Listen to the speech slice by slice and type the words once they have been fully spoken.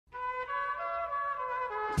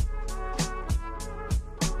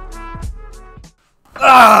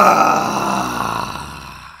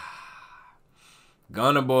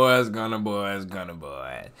Gunner boys, Gunner boys, Gunner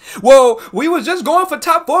boys. Well, we was just going for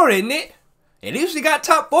top 4, isn't it? At least we got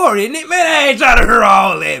top 4, isn't it? Man, I ain't trying to hear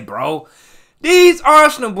all that, bro. These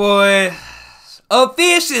Arsenal boys,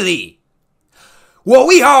 officially. Well,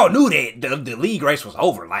 we all knew that the league race was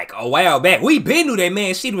over like a while back. We been knew that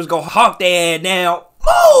Man City was going to hawk their ass down,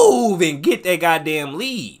 move, and get that goddamn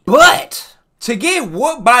lead. But to get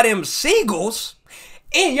whooped by them Seagulls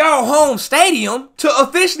in y'all home stadium, to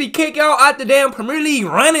officially kick y'all out the damn Premier League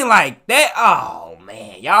running like that, oh,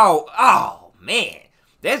 man, y'all, oh, man.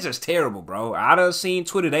 That's just terrible, bro. I done seen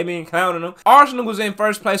Twitter, they been clowning them. Arsenal was in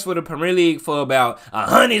first place for the Premier League for about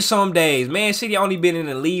 100-some days. Man City only been in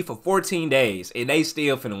the league for 14 days, and they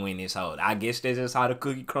still finna win this whole. I guess that's just how the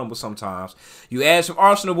cookie crumbles sometimes. You ask some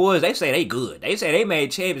Arsenal boys, they say they good. They say they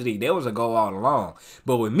made Champions League. There was a goal all along.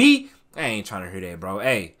 But with me, I ain't trying to hear that, bro.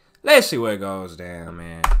 Hey, let's see where it goes down,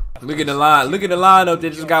 man. Look at the line. Look at the lineup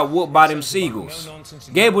that just got whooped by them Seagulls.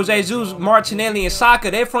 Gabriel Jesus, Martinelli, and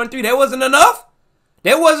Saka. That front three, that wasn't enough?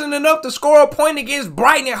 That wasn't enough to score a point against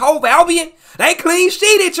Brighton and Hove Albion? They clean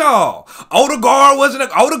sheeted y'all. Odegaard wasn't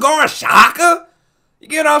a Odegaard, Shaka. You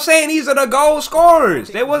get what I'm saying? These are the goal scorers.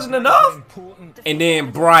 That wasn't enough. And then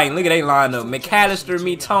Brighton, look at they lineup. McAllister,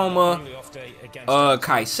 Mitoma,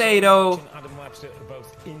 Caicedo.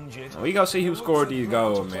 We gonna see who scored these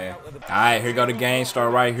goals, man. Alright, here go the game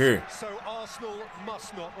start right here.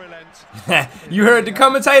 You heard the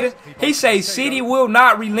commentator? He say City will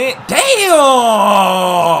not relent. Damn!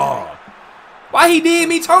 Why he did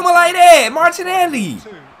Mitoma like that? Martinelli.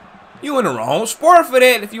 You in the wrong sport for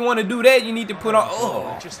that. If you want to do that, you need to put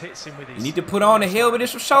on you need to put on a helmet and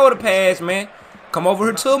some shoulder pads, man. Come over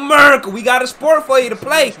here to America. We got a sport for you to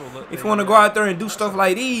play. If you want to go out there and do stuff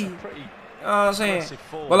like these. You know what I'm saying?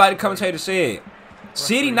 But like the commentator said,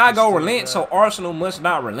 City not gonna relent, so Arsenal must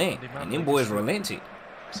not relent. And them boys relented.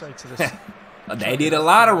 They did a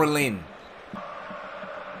lot of relenting.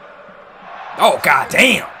 Oh,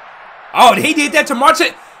 goddamn. Oh, he did that to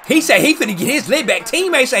Martin. He said he finna get his lick back.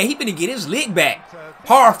 Teammates say he finna get his lick back.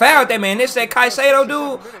 Hard foul that man. That's that Caicedo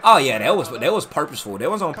dude. Oh, yeah, that was purposeful. That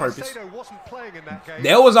was on purpose.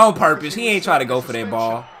 That was on purpose. He ain't trying to go for that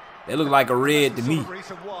ball. That looked like a red to me.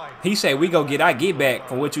 He said, we go get our get back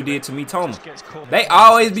from what you did to me, Toma. They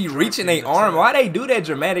always be reaching their arm. Why they do that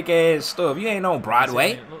dramatic ass stuff? You ain't on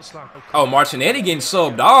Broadway. Oh, Martinelli getting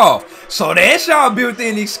subbed off. So that's y'all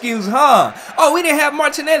built-in excuse, huh? Oh, we didn't have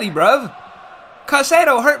Martinelli, bruv.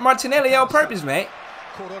 Caicedo hurt Martinelli on purpose, man.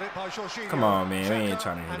 Come on, man. We ain't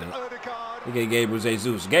trying to hit it. Look at Gabriel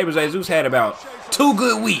Jesus. Gabriel Jesus had about 2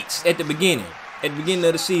 good weeks at the beginning. At the beginning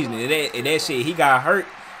of the season. And that's it. He got hurt.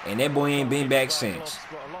 And that boy ain't been back since.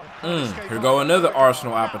 Here go another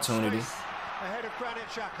Arsenal opportunity. Ahead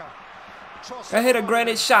of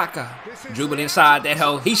Granit Xhaka. Dribbled inside that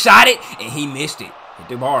hole. He shot it, and he missed it. Hit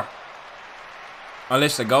the bar.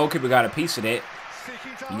 Unless the goalkeeper got a piece of that.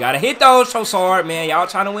 You got to hit those so hard, man. Y'all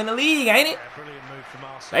trying to win the league, ain't it?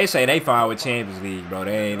 They say they fine with Champions League, bro.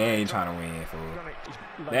 They ain't trying to win, fool.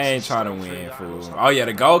 They ain't trying to win, fool. Oh, yeah,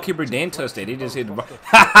 the goalkeeper didn't touch that. He just hit the ball.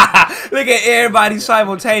 Look at everybody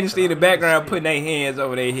simultaneously in the background putting their hands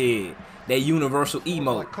over their head. That universal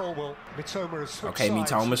emote. Okay,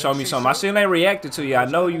 Mitoma, show me something. I still ain't reacted to you. I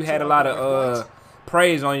know you had a lot of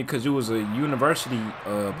praise on you because you was a university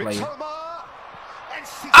player.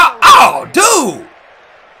 Oh, dude!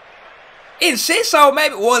 Insist so,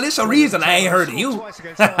 maybe. Well, it's a reason I ain't heard of you.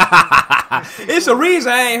 It's a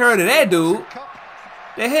reason I ain't heard of that dude.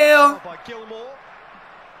 The hell?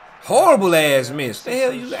 Horrible ass miss. The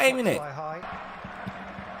hell you aiming at?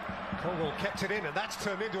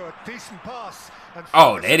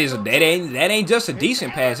 Oh, that ain't just a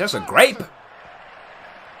decent pass. That's a great,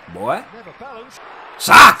 boy.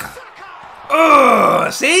 Saka.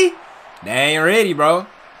 See? They ain't ready, bro.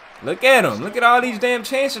 Look at them. Look at all these damn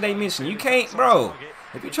chances they missing. You can't, bro.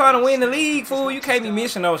 If you're trying to win the league, fool, you can't be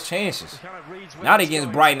missing those chances. Not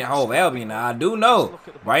against Brighton and Hove Albion. Now, I do know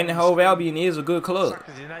Brighton and Hove Albion is a good club.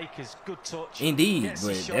 Indeed,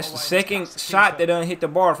 but that's the second shot that done hit the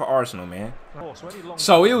bar for Arsenal, man.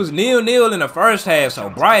 So it was 0-0 in the first half, so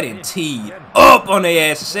Brighton teed up on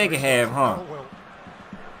their ass the second half, huh?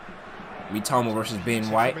 Mitoma versus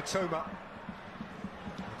Ben White. Mitoma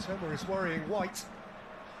is worrying White.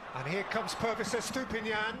 And here comes Purvis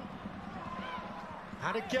Estupinian.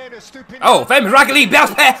 And again, Estupinian. Oh, famous Rocket League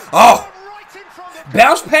bounce pass. Oh,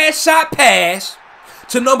 bounce pass, shot pass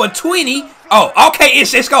to number 20. Oh, okay, it's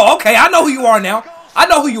Cisco. Okay, I know who you are now. I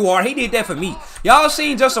know who you are. He did that for me. Y'all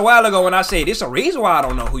seen just a while ago when I said, it's a reason why I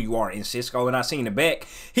don't know who you are in Cisco. And I seen the back.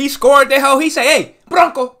 He scored that hoe. He said, hey,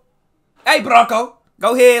 Bronco. Hey, Bronco.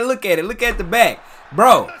 Go ahead, look at it. Look at the back.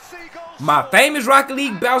 Bro, my famous Rocket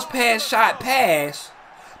League bounce pass shot pass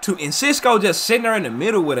to Cisco just sitting there in the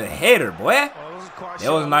middle with a header, boy.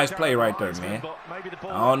 That was a nice play right there, man.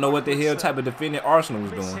 I don't know what the hell type of defending Arsenal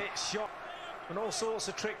was doing.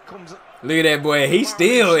 Look at that boy. He's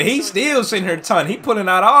still sitting here taunting. He pulling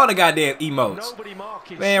out all the goddamn emotes.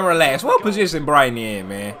 Man, relax. What position Brighton in,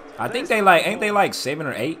 man? I think they like, ain't they like 7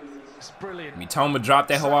 or 8? Mitoma dropped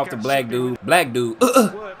that hoe off the black dude.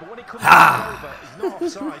 Ah.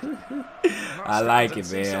 I like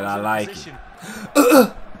it, man. I like it.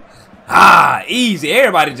 Easy.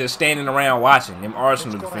 Everybody just standing around watching them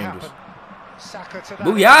Arsenal defenders.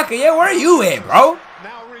 Booyaka, yeah, where are you at, bro?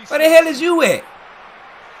 Where the hell is you at?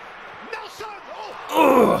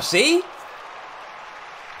 See?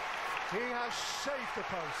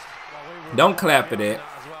 Don't clap for that.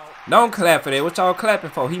 Don't clap for that. What y'all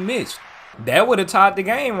clapping for? He missed. That would have tied the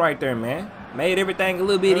game right there, man. Made everything a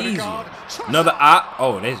little bit easier. Another op.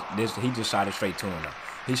 Oh, this he just shot it straight to him, though.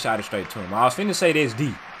 He shot it straight to him. I was finna say that's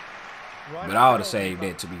D. But I would have saved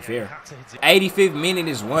that, to be fair. 85th minute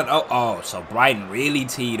is 1-0. Oh, so Brighton really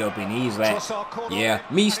teed up in these last. Yeah,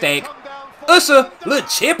 mistake. Ussa, little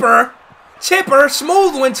chipper. Chipper,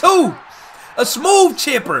 smooth one, too. A smooth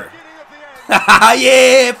chipper.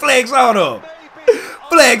 Yeah, flex on him.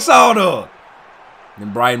 Flex on him.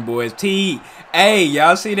 Them Brighton boys teed. Hey,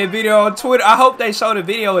 y'all see that video on Twitter? I hope they showed the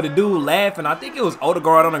video of the dude laughing. I think it was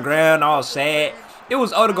Odegaard on the ground, all sad. It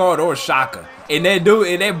was Odegaard or Shaka. And that dude,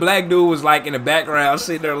 and that black dude was like in the background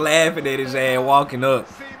sitting there laughing at his ass walking up.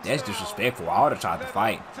 That's disrespectful. I would have tried to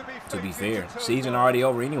fight, to be fair. Season already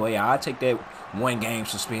over anyway. I'll take that 1 game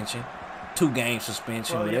suspension, 2 game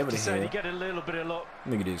suspension, whatever the hell.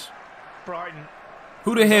 Look at this. Brighton.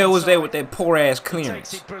 Who the hell was there with that poor-ass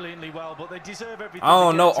clearance? I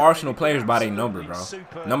don't know Arsenal players by their number, bro.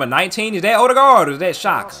 Number 19, is that Odegaard or is that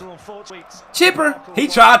Shaka? Chipper, he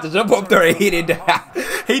tried to jump up there and hit it down.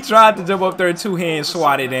 He tried to jump up there and 2 hands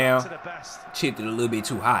swat it down. Chipped it a little bit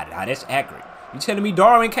too high. Now, that's accurate. You telling me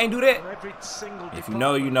Darwin can't do that? If you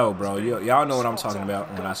know, you know, bro. Y'all know what I'm talking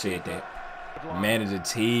about when I said that. Manager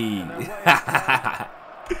T.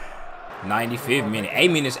 95th minute,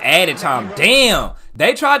 8 minutes added time. Damn,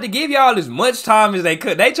 they tried to give y'all as much time as they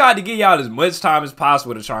could. They tried to give y'all as much time as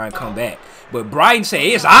possible to try and come back. But Brighton said,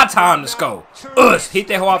 it's our time to score. Us, hit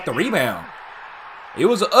that hoe off the rebound. It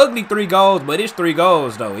was an ugly 3 goals, but it's 3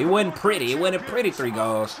 goals, though. It wasn't pretty. It wasn't a pretty 3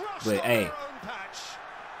 goals. But, hey.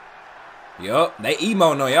 Yup, they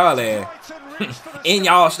emoting on y'all there. In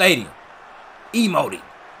y'all stadium. Emoting.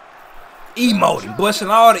 Emoting.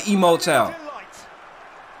 Busting all the emotes out.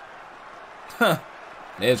 Huh.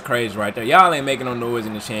 That's crazy right there. Y'all ain't making no noise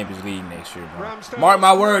in the Champions League next year, bro. Mark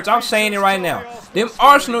my words. I'm saying it right now. Them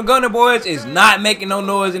Arsenal Gunner boys is not making no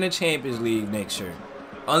noise in the Champions League next year.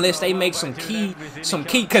 Unless they make some key,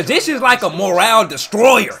 because this is like a morale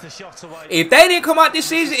destroyer. If they didn't come out this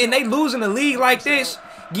season and they losing the league like this,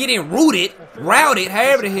 getting routed,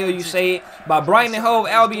 however the hell you say it, by Brighton and Hove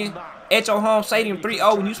Albion at your home stadium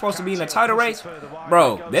 3-0 when you're supposed to be in the title race,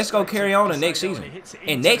 bro, let's go carry on the next season.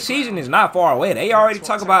 And next season is not far away. They already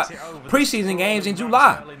talk about preseason games in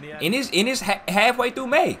July. And it's halfway through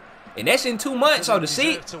May. And that's in 2 months. So to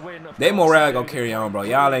see it, that morale gonna carry on, bro.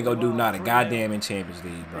 Y'all ain't gonna do not a goddamn in Champions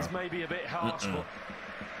League, bro.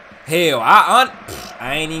 Hell, I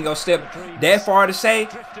ain't even gonna step that far to say.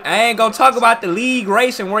 I ain't gonna talk about the league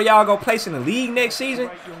race and where y'all gonna place in the league next season.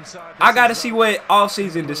 I gotta see what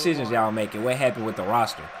off-season decisions y'all making. What happened with the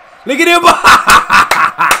roster? Look at them.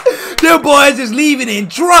 Them boys is leaving in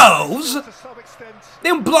droves.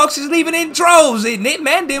 Them blocks is leaving in droves, isn't it,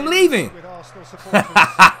 man? Them leaving.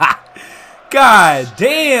 God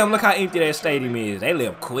damn, look how empty that stadium is. They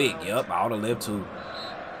live quick. Yup, I ought to live too.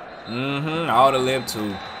 I ought to live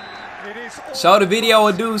too. Show the video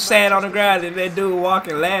of dude sat on the ground and that dude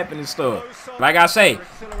walking laughing and stuff. Like I say,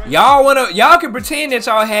 y'all can pretend that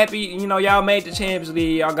y'all happy, you know, y'all made the Champions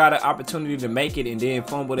League, y'all got an opportunity to make it and then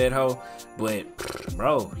fumble that hoe. But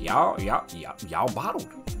bro, y'all bottled.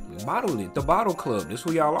 Bottled it. The bottle club. This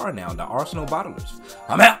who y'all are now, the Arsenal bottlers.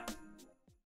 I'm out.